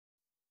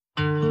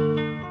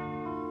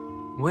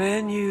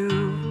When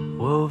you've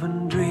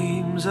woven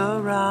dreams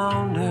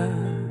around her,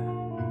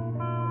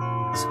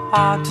 it's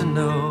hard to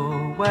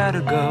know where to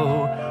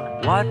go,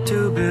 what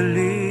to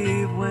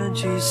believe when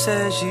she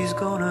says she's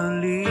gonna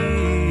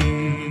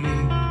leave.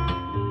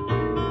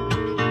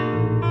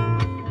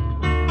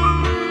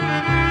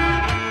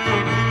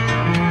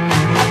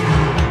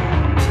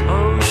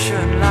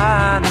 Ocean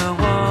liner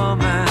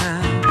woman,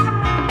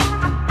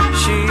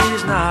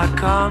 she's not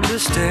come to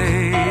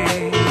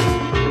stay.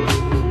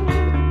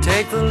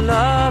 Take the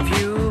love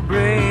you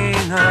bring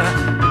her.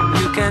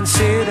 You can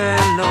sit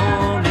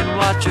alone and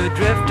watch her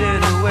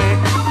drifting away,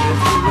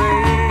 drift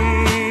away,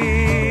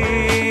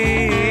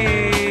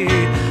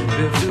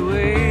 drift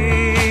away.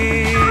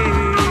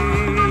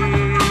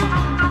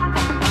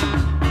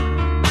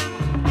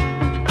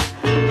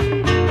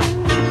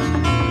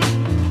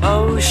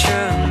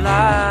 Ocean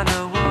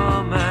liner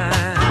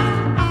woman,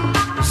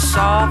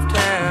 soft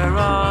hair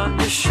on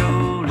your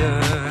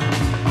shoulder.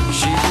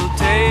 She will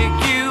take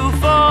you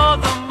for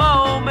the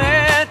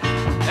moment,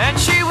 and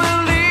she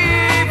will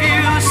leave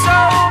you so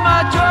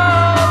much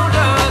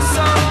older,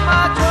 so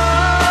much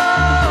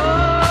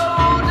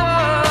older,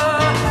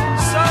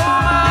 so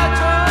much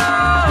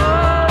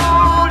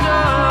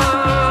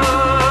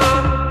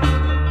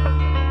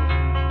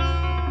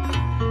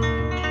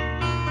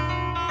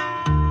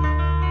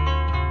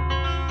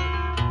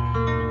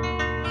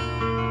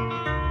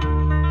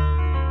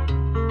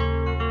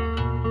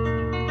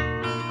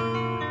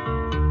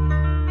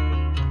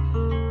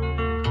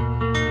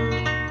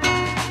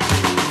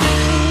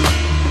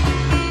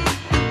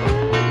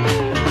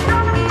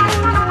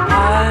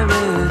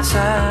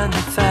and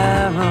the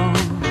pharaohs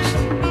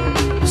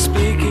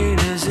speaking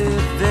as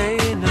if they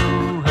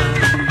know her.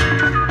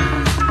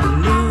 The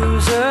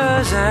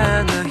losers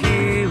and the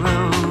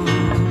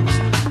heroes,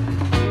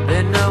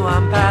 they know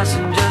I'm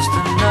passing, just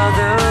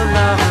another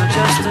lover,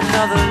 just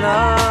another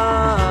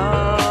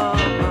lover,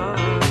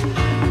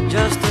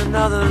 just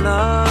another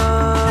lover.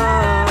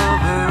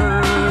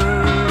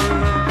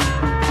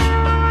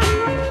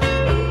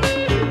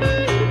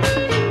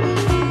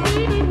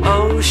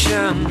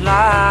 Ocean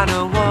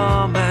liner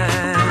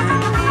woman,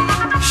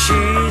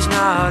 she's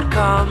not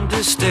come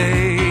to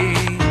stay.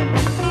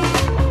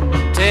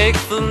 Take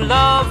the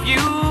love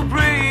you